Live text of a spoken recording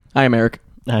Hi, I'm Eric.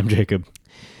 I'm Jacob.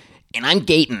 And I'm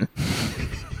Gayton.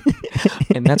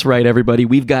 And that's right, everybody.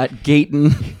 We've got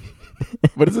Gayton.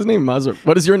 What is his name?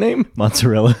 What is your name?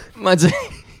 Mozzarella.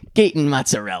 Gayton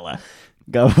Mozzarella.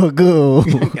 Gabagool.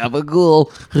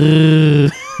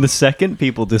 Gabagool. The second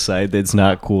people decide that it's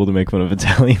not cool to make fun of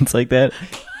Italians like that,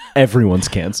 everyone's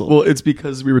canceled. Well, it's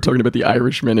because we were talking about The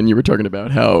Irishman, and you were talking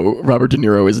about how Robert De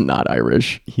Niro is not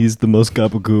Irish. He's the most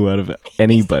gabagoo out of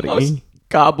anybody.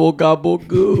 Gobble, gobble,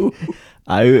 goo.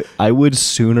 I would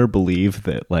sooner believe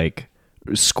that, like,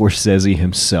 Scorsese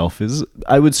himself is...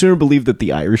 I would sooner believe that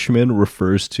The Irishman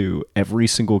refers to every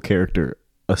single character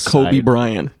aside. Kobe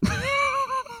Bryant.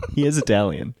 He is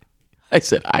Italian. I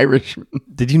said Irishman.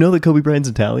 Did you know that Kobe Bryant's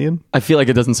Italian? I feel like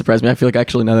it doesn't surprise me. I feel like,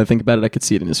 actually, now that I think about it, I could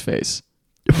see it in his face.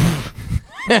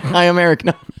 Hi, I'm Eric.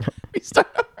 No.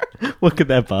 What could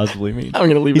that possibly mean? I'm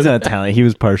going to leave He's it not Italian. He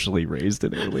was partially raised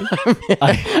in Italy.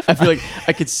 I feel like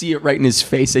I could see it right in his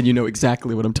face, and you know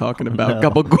exactly what I'm talking about. No.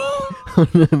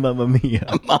 Gabagool. Mamma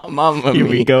mia. Mamma Here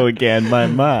mia. we go again.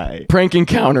 My. Prank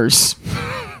Encounters.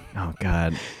 Oh,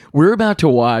 God. We're about to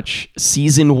watch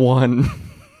season 1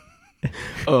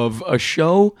 of a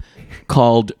show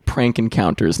called Prank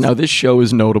Encounters. Now, this show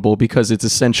is notable because it's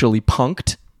essentially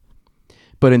Punk'd,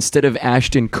 but instead of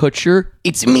Ashton Kutcher,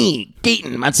 it's me,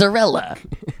 Gayton Mozzarella.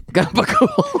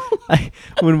 Gabagool.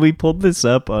 When we pulled this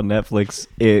up on Netflix,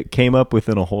 it came up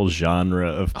within a whole genre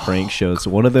of prank shows.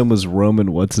 One of them was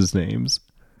Roman What's-His-Names.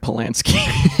 Polanski.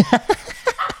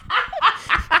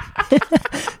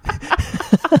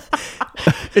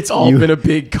 It's all been a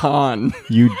big con.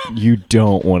 You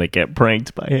don't want to get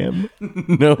pranked by him.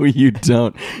 No, you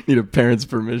don't. Need a parent's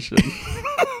permission.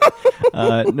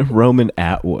 Roman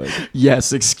Atwood.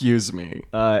 Yes, excuse me.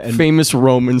 And Famous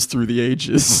Romans through the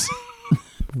ages.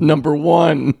 Number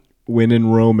 1.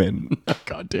 Winnin' Roman.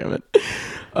 God damn it.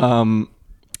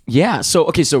 Yeah.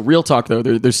 So real talk though.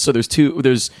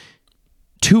 There's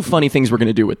two funny things we're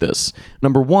gonna do with this.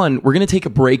 Number 1, we're gonna take a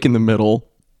break in the middle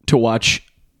to watch.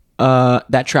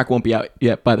 That track won't be out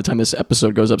yet by the time this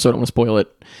episode goes up, so I don't want to spoil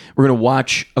it. We're gonna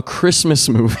watch a Christmas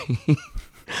movie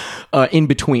in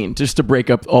between, just to break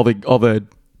up all the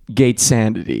gate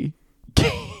sanity.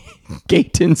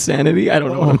 Gate insanity? I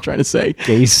don't know what I'm trying to say.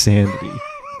 Gay sanity.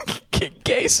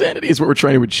 Gay sanity is what we're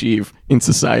trying to achieve in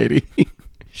society.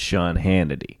 Sean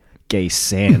Hannity. Gay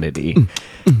sanity.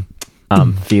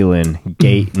 I'm feeling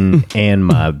Gayton and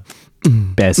my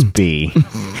best bee. I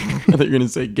thought you were going to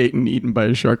say Gayton eaten by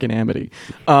a shark in Amity.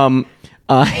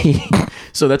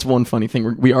 So that's one funny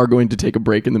thing. We are going to take a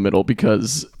break in the middle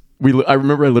because I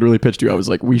remember I literally pitched you. I was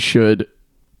like, we should...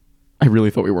 I really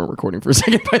thought we weren't recording for a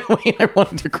second, by the way. I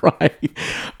wanted to cry.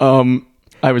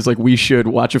 I was like, we should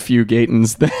watch a few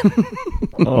Gaytons,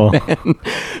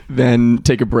 then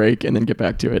take a break and then get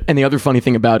back to it. And the other funny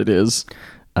thing about it is...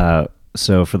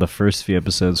 So for the first few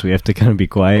episodes, we have to kind of be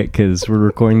quiet because we're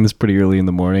recording this pretty early in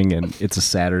the morning, and it's a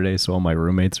Saturday, so all my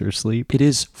roommates are asleep. It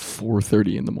is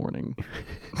 4:30 in the morning.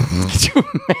 Could you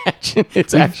imagine?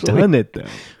 We've done it, though.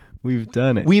 We've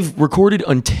done it. We've recorded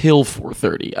until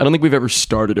 4:30. I don't think we've ever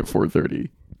started at 4:30.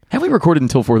 Have we recorded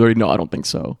until 4:30? No, I don't think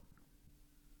so.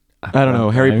 I don't know.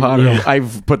 Harry Potter, yeah.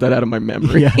 I've put that out of my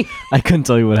memory. Yeah, I couldn't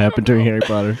tell you what happened during Harry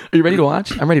Potter. Are you ready to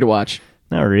watch? I'm ready to watch.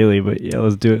 Not really, but yeah,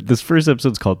 let's do it. This first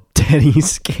episode's called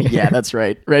Teddy's Scare. Yeah, that's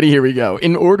right. Ready? Here we go.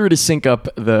 In order to sync up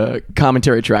the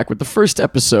commentary track with the first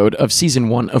episode of season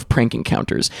 1 of Prank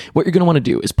Encounters, what you're going to want to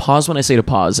do is pause when I say to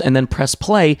pause and then press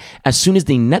play as soon as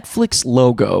the Netflix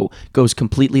logo goes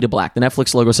completely to black. The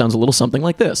Netflix logo sounds a little something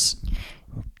like this.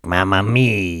 Mamma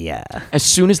mia. As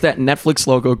soon as that Netflix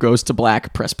logo goes to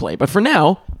black, press play. But for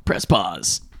now, press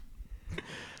pause.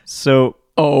 So...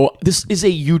 Oh, this is a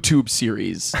YouTube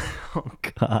series. Oh,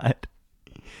 God.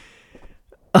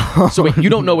 So wait, you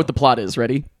don't know what the plot is.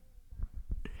 Ready?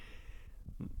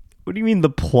 What do you mean the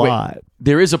plot? Wait,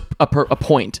 there is a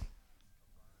point.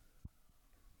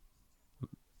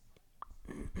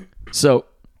 So...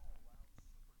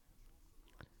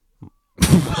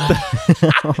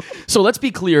 So let's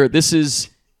be clear. This is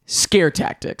Scare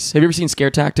Tactics. Have you ever seen Scare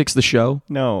Tactics, the show?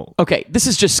 No. Okay, this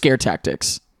is just Scare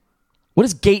Tactics. What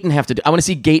does Gayton have to do? I want to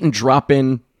see Gayton drop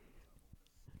in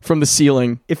from the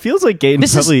ceiling. It feels like Gayton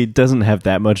probably doesn't have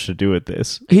that much to do with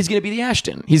this. He's going to be the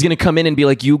Ashton. He's going to come in and be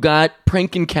like, you got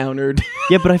prank encountered.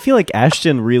 Yeah, but I feel like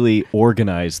Ashton really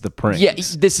organized the pranks. Yeah,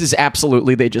 this is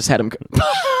absolutely, they just had him.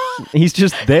 He's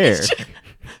just there.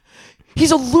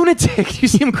 He's a lunatic. You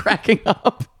see him cracking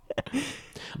up.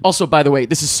 Also, by the way,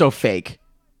 this is so fake.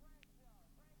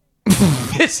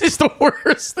 This is the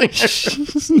worst thing.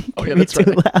 Oh yeah, that's right.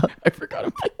 Loud. I forgot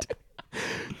about it.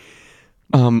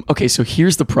 Okay, so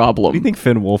here's the What do you problem. think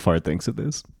Finn Wolfhard thinks of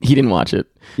this? He didn't watch it.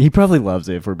 He probably loves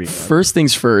it, if we're being honest. First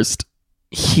things first,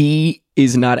 he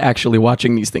is not actually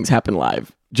watching these things happen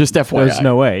live. Just FYI. There's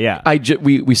no way, yeah.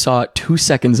 We saw 2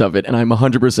 seconds of it, and I'm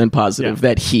 100% positive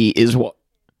that he is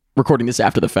recording this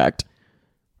after the fact.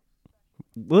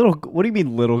 Little, what do you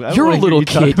mean little? I don't You're a wanna hear little you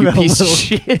talk kid, you about piece of little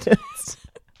shit. kids.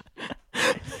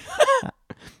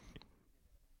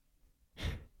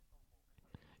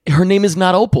 Her name is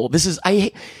not Opal.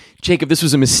 Jacob, this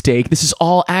was a mistake. This is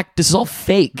all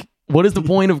fake. What is the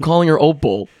point of calling her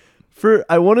Opal?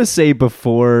 I want to say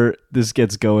before this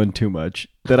gets going too much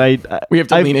that We have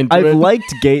to lean into I've it.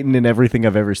 liked Gaten in everything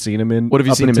I've ever seen him in. What have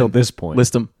you up seen him until in? this point?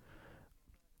 List them.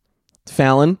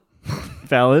 Fallon,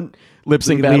 Fallon, Lip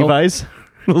Sync Battle. Levi's.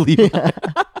 Levi.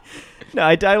 No,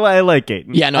 I like Gaten.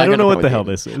 Yeah, no, I don't got no know what problem the with hell Gaten.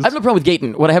 this is. I have no problem with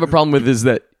Gaten. What I have a problem with is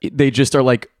that they just are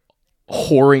like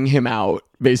whoring him out,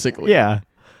 basically. Yeah,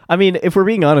 I mean, if we're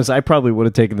being honest, I probably would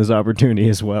have taken this opportunity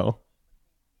as well,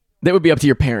 That would be up to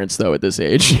your parents, though, at this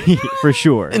age. for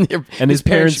sure. And his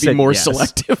parents should be said more yes.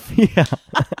 selective. Yeah,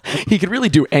 He could really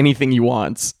do anything he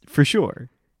wants. for sure.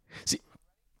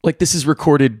 Like, this is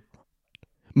recorded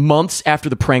months after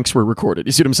the pranks were recorded.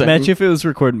 You see what I'm saying? Imagine if it was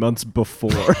recorded months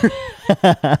before.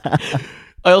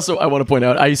 I want to point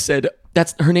out, I said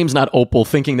her name's not Opal,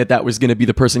 thinking that was going to be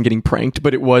the person getting pranked,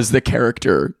 but it was the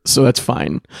character, so that's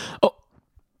fine. Oh,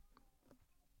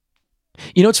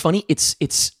 you know what's funny? It's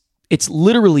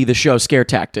literally the show Scare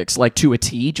Tactics, like to a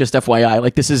T. Just FYI,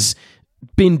 like this has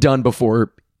been done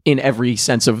before in every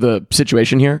sense of the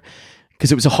situation here, because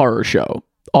it was a horror show.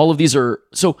 All of these are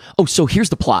so. So here's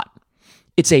the plot.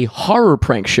 It's a horror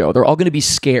prank show. They're all going to be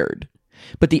scared,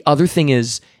 but the other thing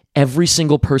is, every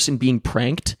single person being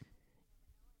pranked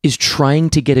is trying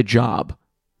to get a job.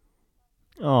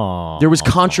 Oh, There was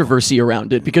controversy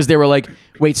around it because they were like,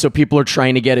 wait, so people are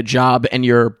trying to get a job and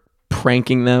you're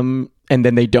pranking them and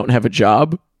then they don't have a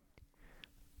job?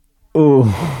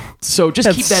 oh, So just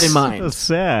keep that in so mind.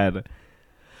 sad.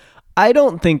 I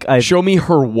don't think I. Show me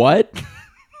her what?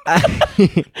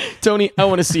 Tony, I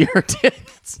want to see her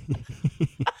tits.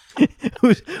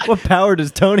 What power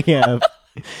does Tony have?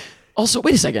 Also,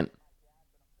 wait a second.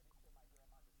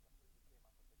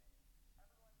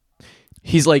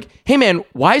 He's like, hey man,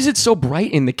 why is it so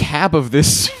bright in the cab of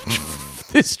this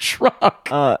this truck?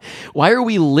 Why are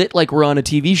we lit like we're on a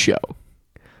TV show?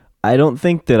 I don't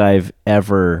think that I've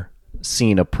ever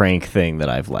seen a prank thing that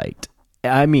I've liked.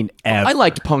 I mean, ever. I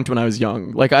liked Punked when I was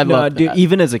young. Like I loved dude, that.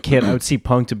 even as a kid, I would see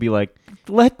Punk to be like,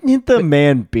 let the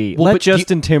man be. Well, Let but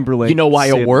Justin Timberlake. You know why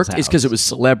sit it in worked? his It's because it house. was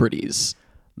celebrities.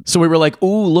 So we were like,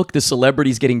 ooh, look, the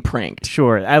celebrity's getting pranked.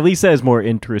 Sure. At least that has more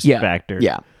interest factor.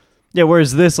 Yeah. Yeah.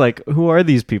 Whereas this, like, who are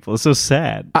these people? It's so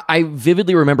sad. I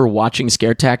vividly remember watching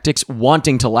Scare Tactics,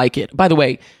 wanting to like it. By the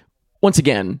way, once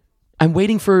again, I'm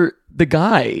waiting for the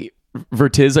guy,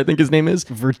 Vertiz, I think his name is.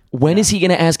 When is he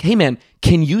going to ask, hey man,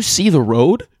 can you see the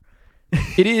road?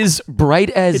 It is bright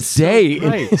as It's so day in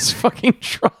bright. his fucking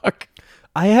truck.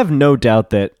 I have no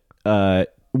doubt that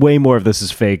way more of this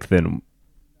is fake than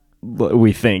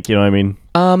we think. You know what I mean?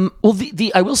 Well,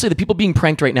 I will say the people being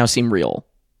pranked right now seem real.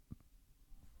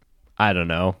 I don't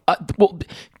know. Well,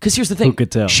 because here's the thing. Who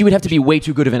could tell? She would have to be way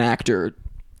too good of an actor.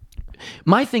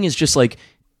 My thing is just like,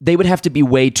 they would have to be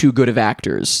way too good of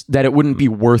actors that it wouldn't be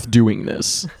worth doing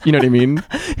this. You know what I mean?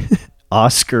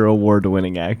 Oscar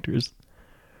award-winning actors.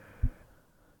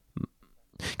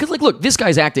 Because, like, look, this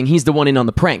guy's acting. He's the one in on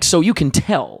the prank, so you can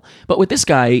tell. But with this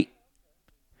guy,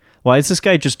 Why is this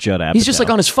guy just Judd Apatow? he's just like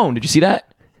on his phone. Did you see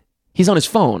that? He's on his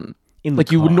phone, In the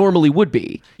like you would car. normally would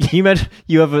be. You imagine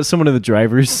you have someone in the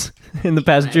driver's in the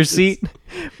passenger seat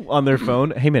on their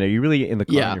phone. Hey man, are you really in the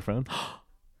car Yeah. on your phone?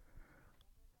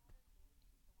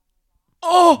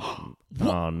 Oh,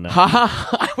 Oh no!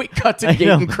 haha! We cut to know.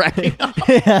 Gaten cracking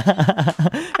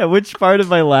up. At which part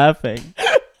am I laughing?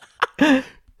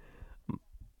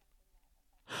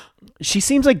 She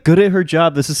seems like good at her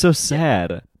job. This is so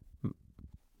sad.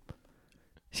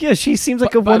 Yeah, she seems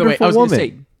like a By the way, wonderful I was woman. gonna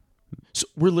say, so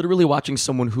we're literally watching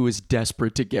someone who is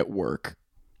desperate to get work.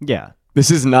 Yeah.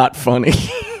 This is not funny.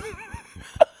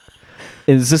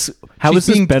 Is this how She's is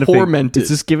this being benefiting? tormented. Is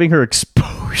this giving her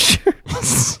exposure?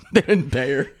 They didn't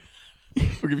pay her.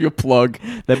 We'll give you a plug.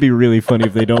 That'd be really funny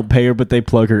if they don't pay her, but they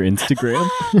plug her Instagram.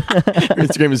 Her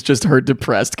Instagram is just her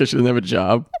depressed because she doesn't have a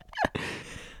job.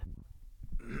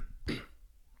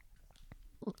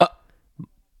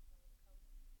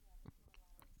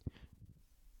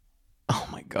 Oh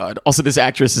my god. Also, this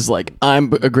actress is like,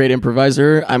 I'm a great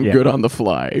improviser. I'm Yeah. good on the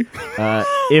fly.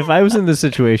 If I was in this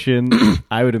situation,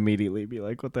 I would immediately be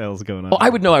like, "What the hell's going on?" Well, I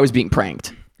would know I was being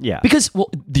pranked. Yeah. Because, well,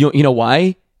 you know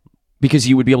why? because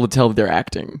you would be able to tell that they're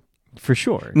acting. For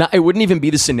sure. Now, it wouldn't even be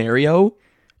the scenario.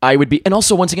 I would be, and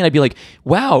also once again, I'd be like,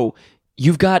 wow,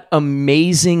 you've got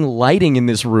amazing lighting in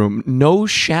this room. No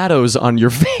shadows on your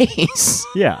face.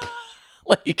 Yeah.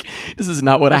 Like, this is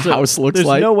not what a house looks There's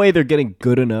like. no way they're getting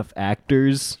good enough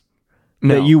actors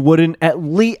No. that you wouldn't at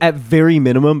very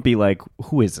minimum be like,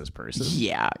 who is this person?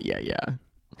 Yeah.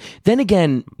 Then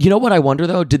again, you know what I wonder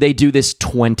though? Did they do this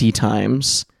 20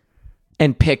 times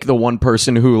and pick the one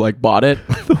person who like bought it?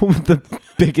 The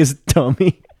biggest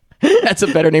dummy. That's a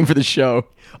better name for the show.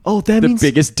 Oh, that means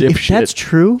biggest if dipshit. that's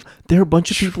true, there are a bunch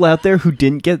of people out there who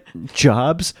didn't get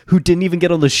jobs, who didn't even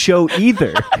get on the show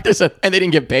either. And they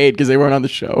didn't get paid because they weren't on the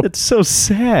show. It's so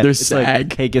sad. They're It's SAG.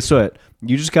 like, hey, guess what?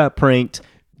 You just got pranked.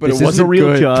 But this it isn't wasn't a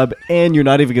real good. job, and you're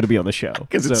not even going to be on the show.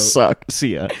 Because it sucked.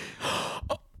 See ya.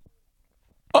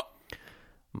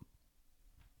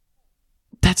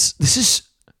 This is.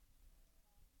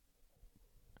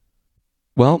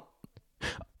 Well,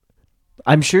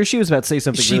 I'm sure she was about to say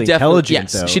something she really definitely, intelligent,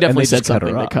 yes, though. she and definitely they said just cut her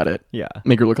something. They off. cut it. Yeah.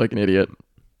 Make her look like an idiot.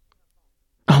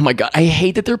 Oh my God. I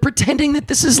hate that they're pretending that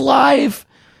this is live.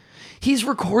 He's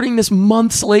recording this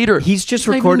months later. He's just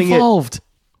not even recording it. involved.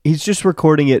 He's just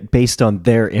recording it based on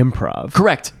their improv.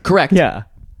 Correct. Yeah.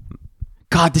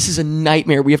 God, this is a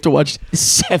nightmare. We have to watch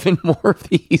 7 more of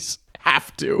these.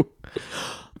 Have to.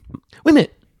 Wait a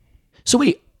minute. So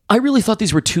wait, I really thought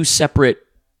these were 2 separate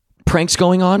pranks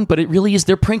going on, but it really is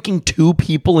they're pranking 2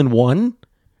 people in one?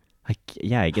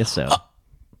 I guess so.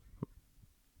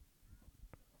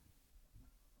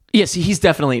 Yes, he's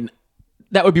definitely...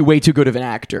 That would be way too good of an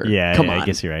actor. Come on. I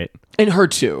guess you're right. And her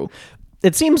too.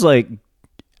 It seems like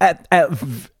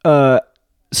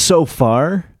so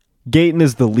far, Gaten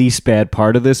is the least bad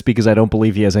part of this because I don't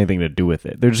believe he has anything to do with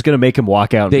it. They're just going to make him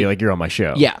walk out and be like, you're on my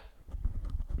show. Yeah.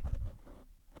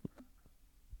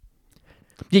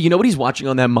 Yeah, you know what he's watching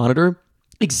on that monitor?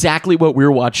 Exactly what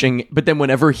we're watching, but then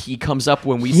whenever he comes up,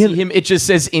 when we see him, it just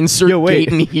says insert wait.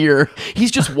 Gaten here.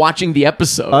 He's just watching the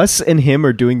episode. Us and him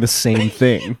are doing the same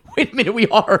thing. Wait a minute, we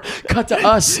are. Cut to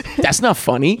us. That's not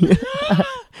funny.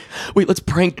 Wait, let's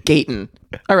prank Gaten.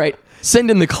 All right,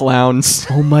 send in the clowns.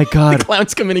 Oh my God. The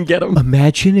clowns come in and get him.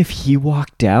 Imagine if he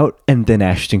walked out and then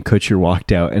Ashton Kutcher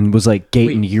walked out and was like,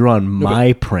 Gaten, you're on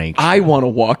my prank show. I want to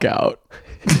walk out.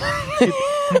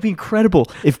 That'd be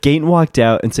incredible if Gaten walked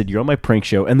out and said, you're on my prank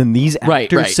show. And then these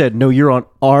actors Right. said, no, you're on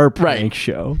our prank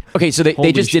show. Okay, so they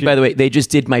Holy just shit. did, by the way, they just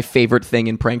did my favorite thing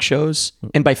in prank shows.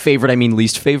 And by favorite, I mean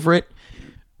least favorite.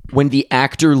 When the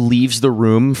actor leaves the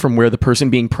room from where the person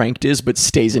being pranked is, but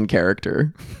stays in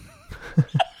character.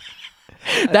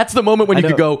 That's the moment when you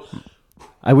could go,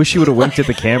 I wish you would have winked at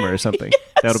the camera or something.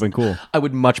 That would have been cool. I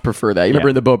would much prefer that. You remember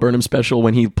in the Bo Burnham special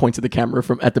when he points at the camera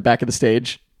from at the back of the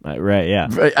stage? Right, yeah.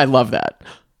 I love that.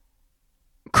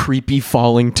 Creepy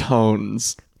falling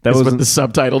tones. That That was wasn't- what the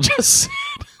subtitle just said.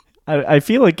 I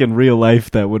feel like in real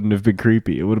life that wouldn't have been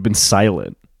creepy. It would have been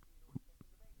silent.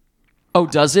 Oh,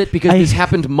 does it? Because this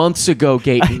happened months ago,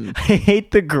 Gaten. I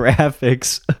hate the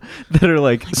graphics that are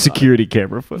like security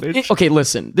camera footage. Okay,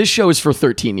 listen. This show is for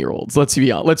 13-year-olds. Let's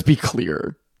be honest. Let's be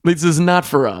clear. This is not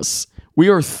for us. We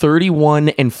are 31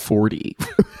 and 40.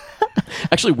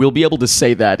 Actually, we'll be able to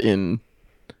say that in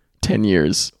 10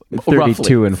 years. 32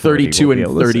 Roughly. and 40 32 we'll be and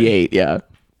able to say. 38, yeah.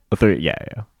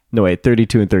 Yeah. No, wait,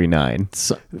 32 and 39.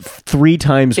 So, 3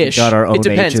 times we ish. got our own It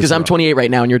depends, ages because I'm wrong. 28 right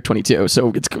now and you're 22.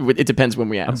 So it depends when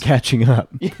we I'm ask. catching up.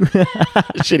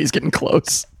 Shit, he's getting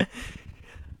close.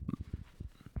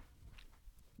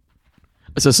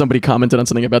 So somebody commented on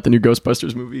something about the new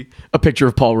Ghostbusters movie, a picture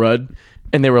of Paul Rudd,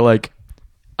 and they were like,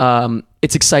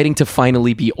 it's exciting to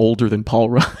finally be older than Paul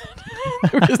Rudd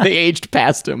because they aged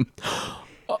past him.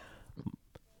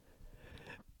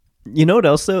 You know what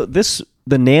else though?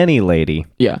 The nanny lady.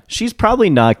 Yeah. She's probably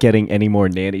not getting any more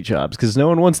nanny jobs because no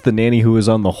one wants the nanny who was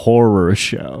on the horror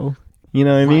show. You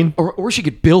know what I mean? Or she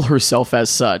could bill herself as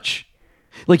such.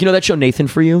 Like, you know that show Nathan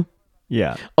For You?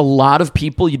 Yeah. A lot of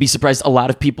people, you'd be surprised, a lot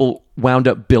of people wound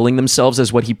up billing themselves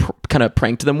as what he kind of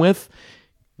pranked them with.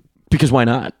 Because why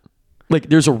not? Like,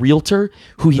 there's a realtor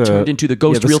who he turned into the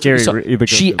ghost the realtor. scary the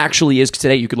ghost She realtor. actually is,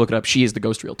 today you could look it up, she is the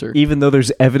ghost realtor. Even though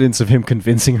there's evidence of him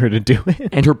convincing her to do it.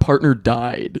 And her partner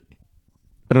died.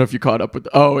 I don't know if you caught up with...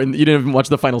 Oh, and you didn't even watch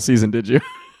the final season, did you?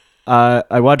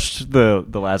 I watched the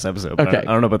last episode, but Okay. I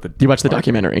don't know about the... You watched the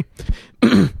documentary.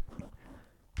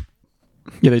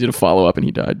 Yeah, they did a follow-up and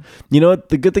he died. You know what?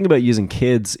 The good thing about using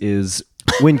kids is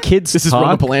when kids This is talk...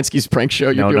 Roman Polanski's prank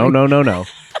show you're No, doing. no.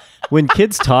 When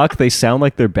kids talk, they sound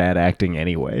like they're bad acting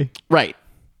anyway. Right.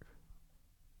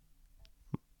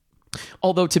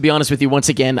 Although, to be honest with you, once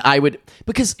again, I would...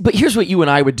 But here's what you and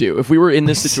I would do. If we were in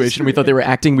this situation and we thought they were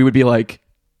acting, we would be like,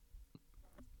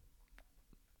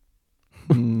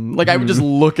 them. Like I would just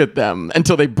look at them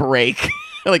until they break.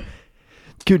 Like,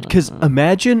 Dude, because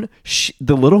imagine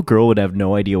the little girl would have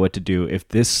no idea what to do if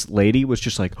this lady was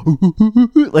just like,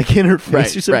 like in her face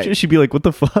Right, or something. right. She'd be like, what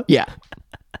the fuck? yeah.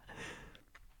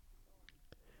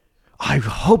 I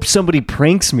hope somebody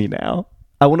pranks me now.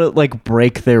 I want to like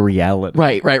break their reality.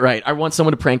 Right. I want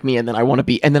someone to prank me, and then I want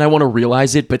to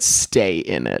realize it, but stay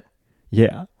in it.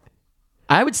 Yeah.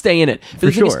 I would stay in it. But For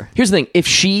the thing is, sure. here's the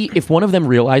thing: if one of them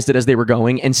realized it as they were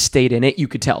going and stayed in it, you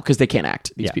could tell because they can't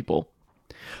act. These Yeah. people.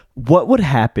 What would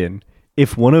happen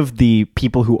if one of the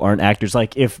people who aren't actors,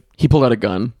 like if He pulled out a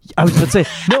gun. I was about to say,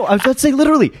 no, I was about to say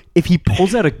literally, if he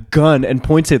pulls out a gun and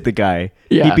points at the guy,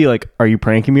 Yeah. he'd be like, are you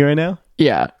pranking me right now?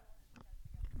 Yeah.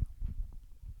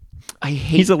 I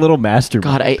hate. He's a little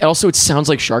mastermind. God. It sounds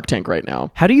like Shark Tank right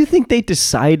now. How do you think they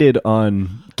decided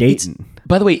on Gaten?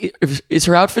 By the way, is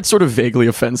her outfit sort of vaguely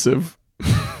offensive?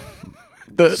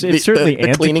 It's certainly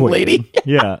the cleaning antiquated. lady.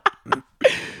 Yeah.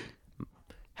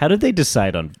 How did they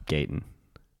decide on Gaten?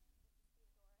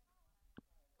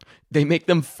 They make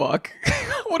them fuck.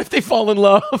 What if they fall in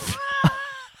love?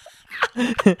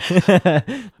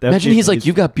 Imagine he's like,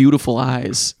 "You've got beautiful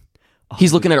eyes."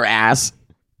 He's looking at her ass.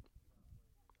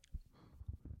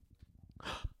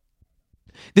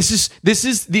 This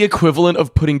is the equivalent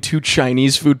of putting two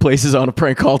Chinese food places on a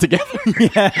prank call together.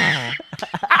 Yeah.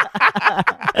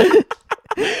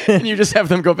 And you just have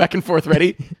them go back and forth.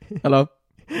 Ready? Hello.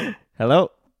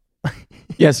 Hello.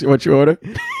 Yes. What you order?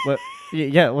 What?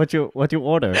 Yeah. What you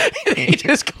order? They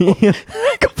just go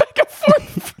back and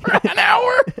forth for an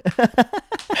hour.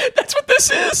 That's what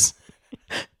this is.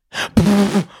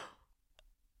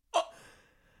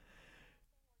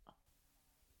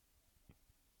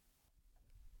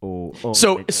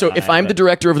 So if I'm the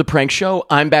director of the prank show,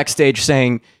 I'm backstage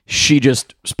saying she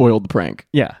just spoiled the prank.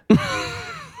 Yeah.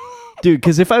 Dude,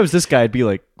 because if I was this guy, I'd be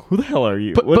like, who the hell are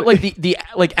you? But like the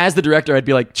like as the director, I'd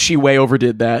be like, she way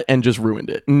overdid that and just ruined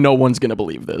it. No one's gonna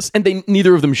believe this, and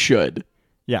neither of them should.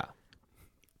 Yeah.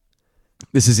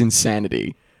 This is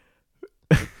insanity.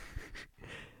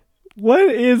 What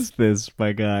is this,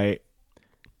 my guy?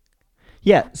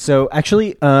 Yeah, so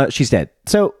actually, she's dead.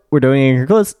 So we're doing her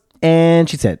clothes, and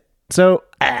she's dead. So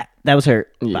that was her.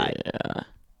 Bye. Yeah.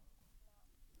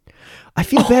 I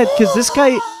feel bad because this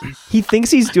guy, he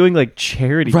thinks he's doing like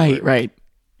charity work. Right.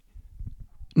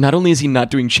 Not only is he not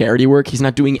doing charity work, he's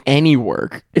not doing any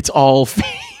work. It's all fake.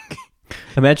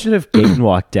 Imagine if Gaten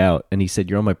walked out and he said,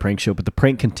 "You're on my prank show," but the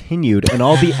prank continued and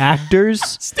all the actors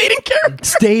Stayed in character.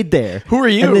 stayed there. Who are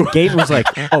you? And then Gaten was like,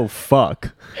 "Oh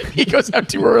fuck." He goes out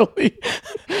too early.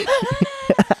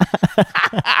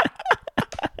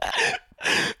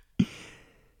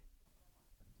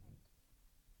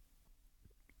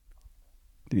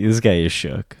 This guy is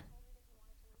shook.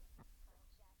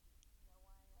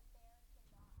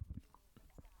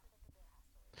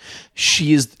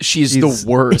 She's the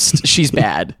worst. She's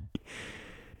bad.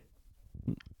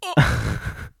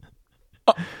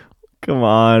 Come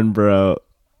on, bro.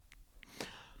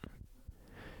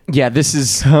 Yeah, this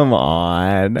is Come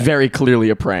on. very clearly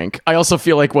a prank. I also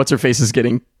feel like what's her face is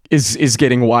getting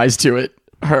wise to it.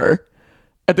 Her,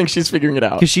 I think she's figuring it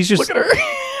out. 'Cause she's just- look at her.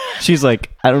 She's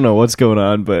like, I don't know what's going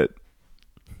on, but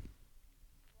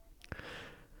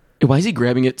Why is he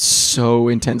grabbing it so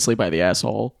intensely by the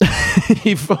asshole?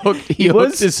 he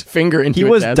hooked his finger into he its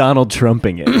was ass. Donald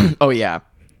Trumping it. Oh yeah.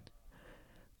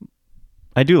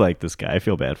 I do like this guy. I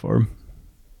feel bad for him.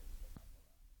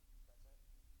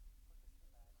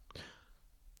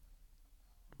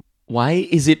 Why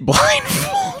is it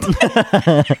blindfold?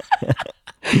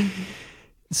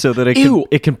 So that Ew.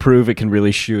 it can prove it can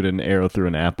really shoot an arrow through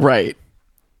an apple. Right.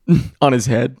 On his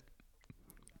head.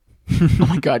 Oh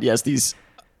my god, yes, these.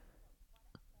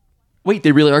 Wait,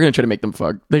 they really are going to try to make them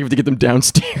fuck. They have to get them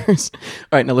downstairs.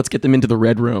 All right, now let's get them into the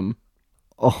red room.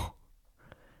 Oh.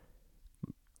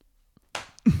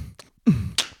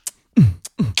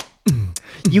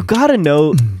 You gotta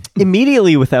know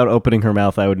immediately without opening her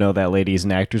mouth. I would know that lady's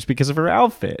an actress because of her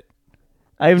outfit.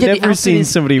 I've Yeah, the never outfit seen is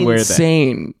somebody wear that.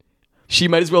 insane. She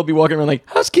might as well be walking around like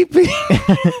housekeeping.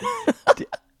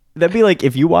 That'd be like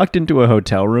if you walked into a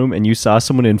hotel room and you saw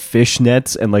someone in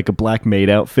fishnets and like a black maid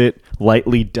outfit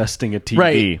lightly dusting a TV.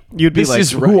 Right. You'd be This like,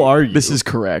 is who right. are you? This is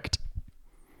correct.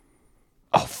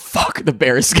 Oh fuck! The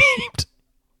bear escaped.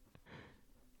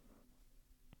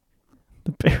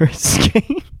 the bear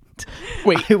escaped.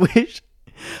 Wait,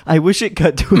 I wish it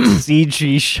cut to a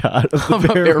CG shot of the of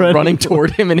a bear running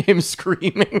toward him and him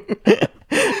screaming.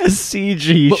 a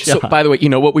CG Well, shot. so, by the way, you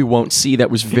know what we won't see that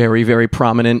was very, very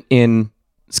prominent in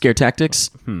Scare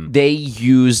Tactics? They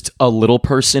used a little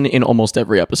person in almost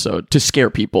every episode to scare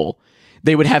people.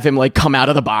 they would have him like come out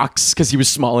of the box because he was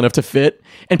small enough to fit,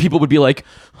 and people would be like,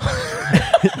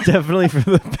 Definitely for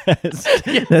the best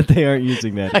that they aren't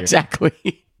using that here.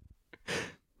 exactly.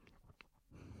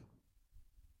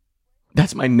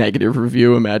 That's my negative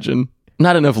review. Imagine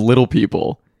not enough little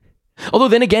people. Although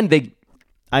then again,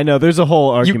 I know there's a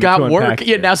whole you argument. got to work. unpack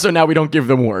Yeah, here. now we don't give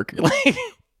them work. Like,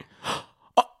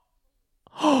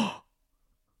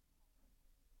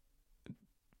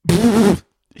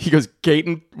 he goes,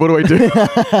 Gaten, what do I do?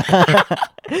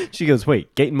 She goes,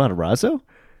 wait, Gaten Matarazzo?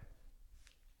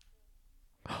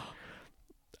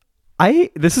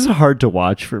 This is hard to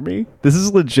watch for me. This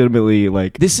is legitimately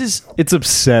like This is it's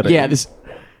upsetting. yeah. This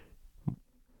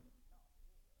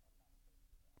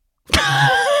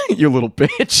you little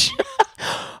bitch.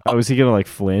 Oh, is he gonna like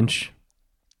flinch?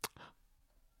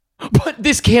 But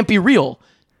this can't be real.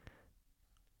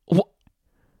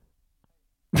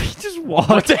 He just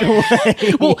walked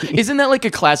away. Well, isn't that like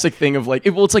a classic thing of like,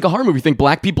 it's like a horror movie thing.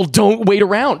 Black people don't wait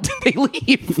around; they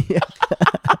leave. Yeah.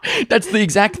 That's the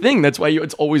exact thing. That's why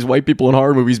it's always white people in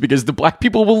horror movies, because the black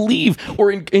people will leave.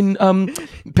 Or in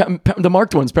the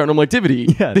marked ones, Paranormal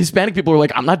Activity, Yeah. the Hispanic people are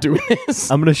like, I'm not doing this.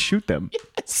 I'm gonna shoot them.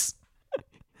 Yes.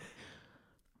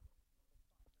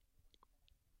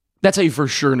 That's how you for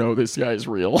sure know this guy is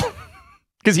real.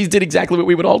 Because he did exactly what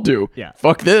we would all do. Yeah.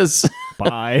 Fuck this.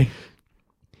 Bye.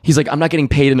 He's like, I'm not getting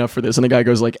paid enough for this. And the guy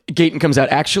goes like, Gaten comes out,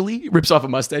 actually, rips off a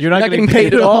mustache. You're not getting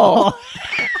paid at all.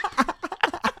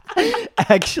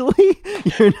 Actually,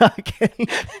 you're not getting.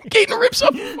 Gaten rips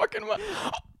off a fucking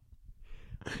mustache.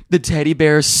 The teddy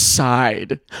bear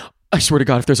sighed. I swear to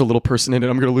God, if there's a little person in it,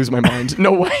 I'm going to lose my mind.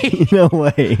 No way. No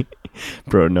way,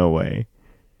 bro. No way.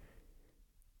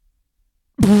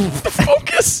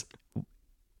 Focus.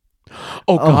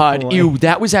 Oh God, boy. ew,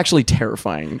 that was actually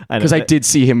terrifying. I know Because I that- did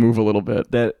see him move a little bit.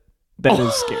 That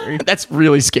is scary. That's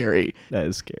really scary. That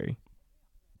is scary.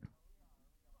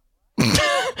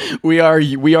 We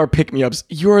are pick me ups.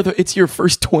 It's your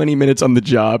first 20 minutes on the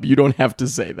job. You don't have to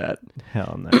say that.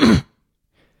 Hell no. You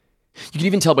can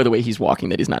even tell by the way he's walking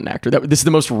that he's not an actor. This is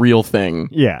the most real thing.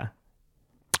 Yeah.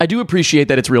 I do appreciate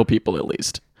that it's real people at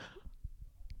least.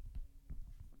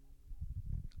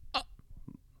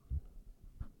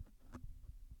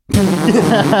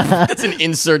 That's an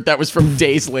insert that was from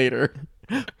days later.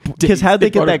 Because how'd they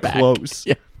get brought that it back. close?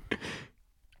 Yeah.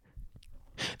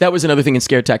 That was another thing in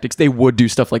scare tactics. They would do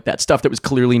stuff like that. Stuff that was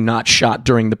clearly not shot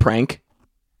during the prank.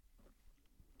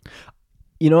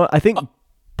 You know what? I think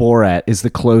Borat is the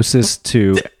closest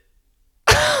to.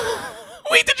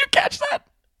 Wait, did you catch that?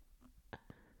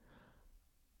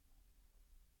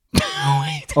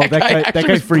 Wait, Oh, that guy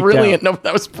actually was freaked brilliant. No,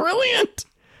 that was brilliant.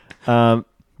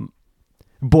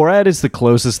 Borat is the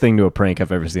closest thing to a prank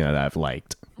I've ever seen that I've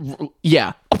liked.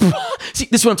 Yeah. See,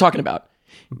 this is what I'm talking about.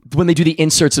 When they do the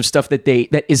inserts of stuff that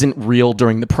isn't real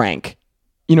during the prank.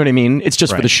 You know what I mean? It's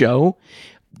just for Right. the show.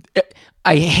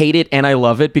 I hate it and I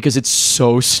love it because it's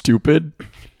so stupid.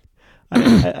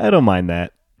 I don't mind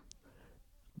that.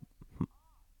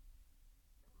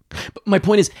 But my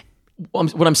point is,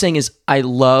 what I'm saying is, I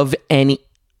love any.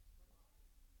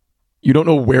 You don't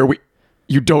know where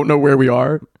we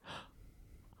are.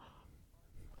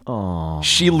 Oh,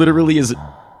 She literally does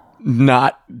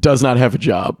not have a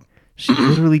job. she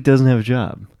literally doesn't have a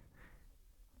job.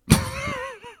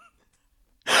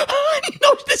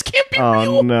 No, this can't be Oh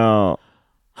real. no.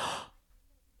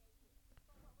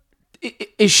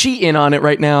 Is she in on it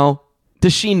right now?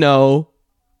 Does she know?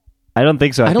 I don't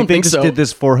think so. I don't think they think just so. did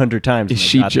this 400 times. Is and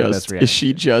she got the best just? reaction. Is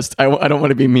she just? I don't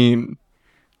want to be mean.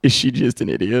 Is she just an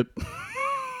idiot?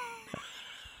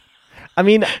 I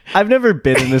mean, I've never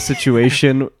been in a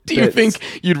situation. Do you think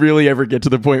you'd really ever get to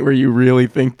the point where you really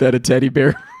think that a teddy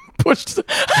bear pushed?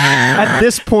 at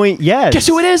this point, yes. Guess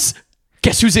who it is?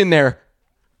 Guess who's in there?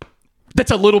 That's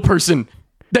a little person.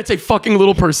 That's a fucking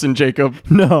little person, Jacob.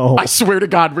 No. I swear to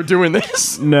God, we're doing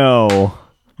this. No.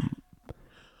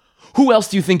 Who else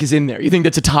do you think is in there? You think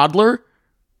that's a toddler?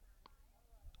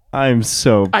 I'm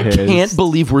so pissed. I can't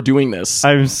believe we're doing this.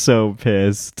 I'm so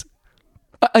pissed.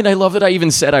 And I love that I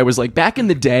even said, I was like, back in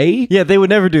the day, Yeah, they would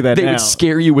never do that they now. would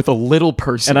scare you with a little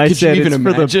person. and I Could said you even it's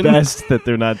imagine? for the best that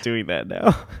they're not doing that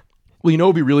now. Well, you know,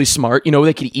 it'd be really smart. You know,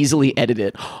 they could easily edit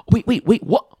it. Wait,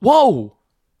 what? Whoa.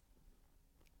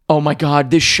 Oh my God,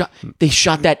 they shot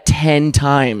that 10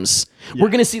 times. We're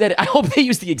going to see that. I hope they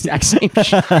use the exact same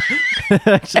shot. That'd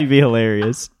actually be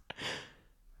hilarious.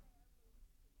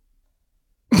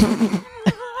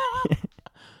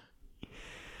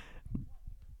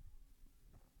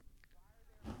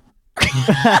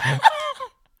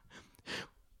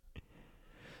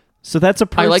 So that's a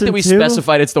person I like that we too?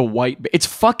 specified it's the white. It's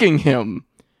fucking him.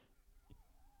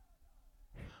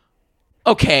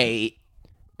 Okay,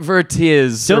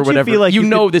 Vertiz Don't or you whatever. feel like you you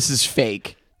know could- this is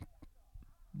fake.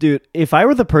 Dude, if I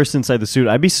were the person inside the suit,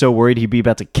 I'd be so worried he'd be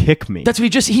about to kick me. That's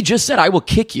what he just said. I will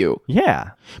kick you.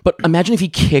 Yeah. But imagine if he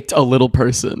kicked a little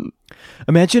person.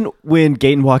 Imagine when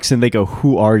Gaten walks in, they go,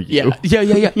 "Who are you?"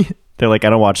 Yeah. They're like,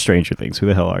 "I don't watch Stranger Things. Who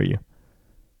the hell are you?"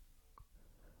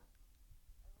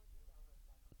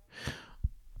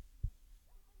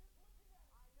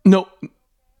 No.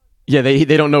 Yeah, they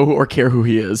don't know who or care who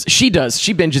he is. She does.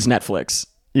 She binges Netflix.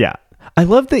 Yeah. I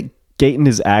love that Gaten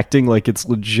is acting like it's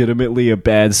legitimately a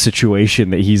bad situation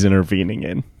that he's intervening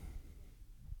in.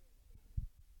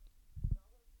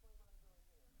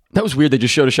 That was weird. They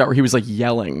just showed a shot where he was like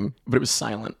yelling, but it was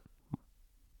silent.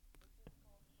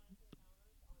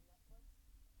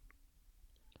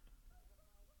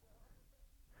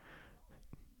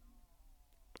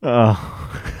 Oh.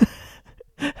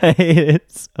 I hate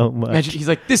it so much. Imagine he's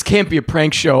like, this can't be a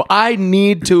prank show. I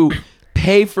need to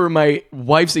pay for my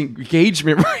wife's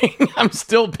engagement ring. I'm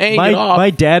still paying it off. My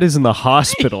dad is in the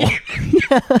hospital.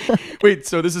 Wait,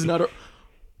 so this is not a...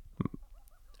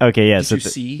 Okay, yeah. Did you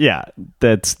see? Yeah,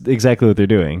 that's exactly what they're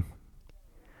doing.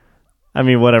 I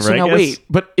mean, whatever. So I now guess. wait,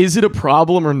 but is it a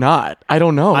problem or not? I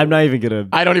don't know. I'm not even gonna.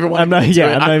 I don't even want I'm to not. get into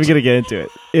Yeah, it. I'm not even gonna get into it.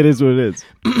 It is what it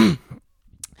is.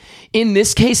 In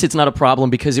this case, it's not a problem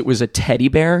because it was a teddy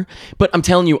bear. But I'm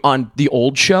telling you, on the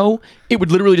old show, it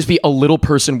would literally just be a little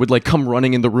person would like come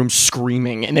running in the room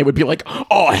screaming, and they would be like,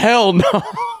 "Oh hell no!"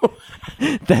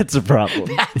 That's a problem.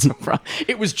 That's a problem.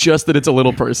 It was just that it's a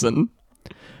little person.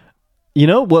 You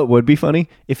know what would be funny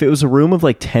if it was a room of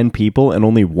like 10 people and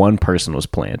only one person was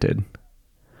planted.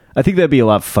 I think that'd be a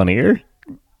lot funnier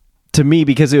to me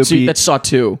because it would So be. that's Saw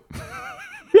 2.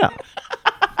 Yeah.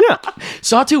 Yeah.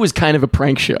 Saw 2 was kind of a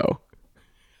prank show.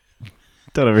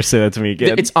 Don't ever say that to me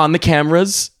again. It's on the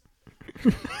cameras.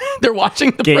 They're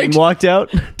watching the prank Gaten show. walked out.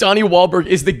 Donnie Wahlberg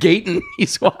is the Gaten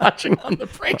he's watching on the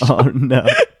prank show. Oh no.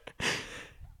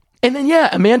 And then, yeah,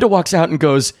 Amanda walks out and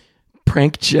goes,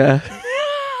 prank ya.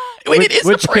 Wait, it is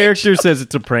Which a prank character says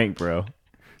it's a prank, bro?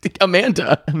 show.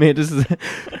 Amanda. Amanda's.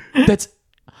 That's...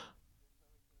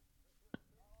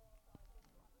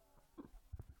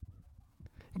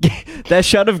 That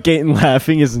shot of Gaten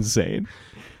laughing is insane.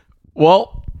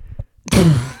 Well,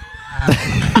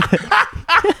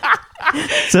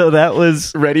 So that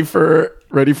was. ready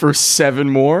for 7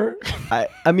 more?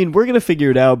 I mean, we're gonna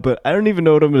figure it out, but I don't even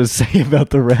know what I'm gonna say about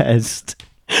the rest.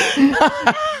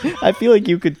 I feel like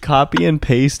you could copy and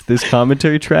paste this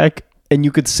commentary track, and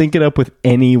you could sync it up with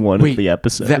any one of the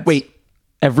episodes.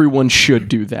 Everyone should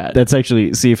do that. That's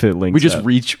actually see if it links.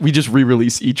 We just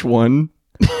re-release each one.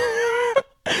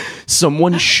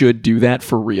 Someone should do that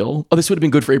for real. Oh, this would have been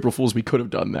good for April Fools. We could have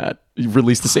done that. You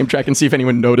release the same track and see if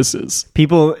anyone notices.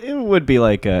 People. It would be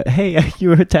like, "Hey,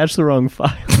 you attached the wrong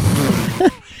file."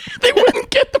 They wouldn't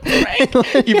get the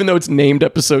prank, even though it's named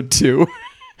episode 2.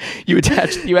 You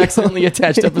accidentally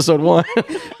attached episode 1.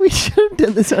 We should have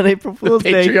done this on April Fool's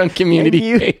Day. Patreon community And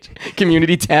you- page.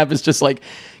 Community tab is just like,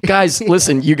 guys,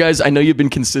 listen, you guys, I know you've been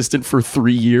consistent for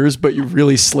 3 years, but you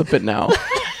really slip it now.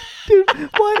 Dude,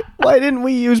 why didn't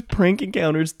we use prank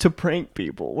encounters to prank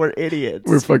people? We're idiots.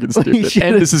 We're fucking We stupid. should've-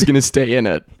 And this is going to stay in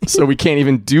it. So we can't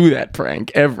even do that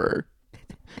prank ever.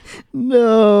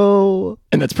 No.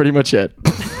 And that's pretty much it.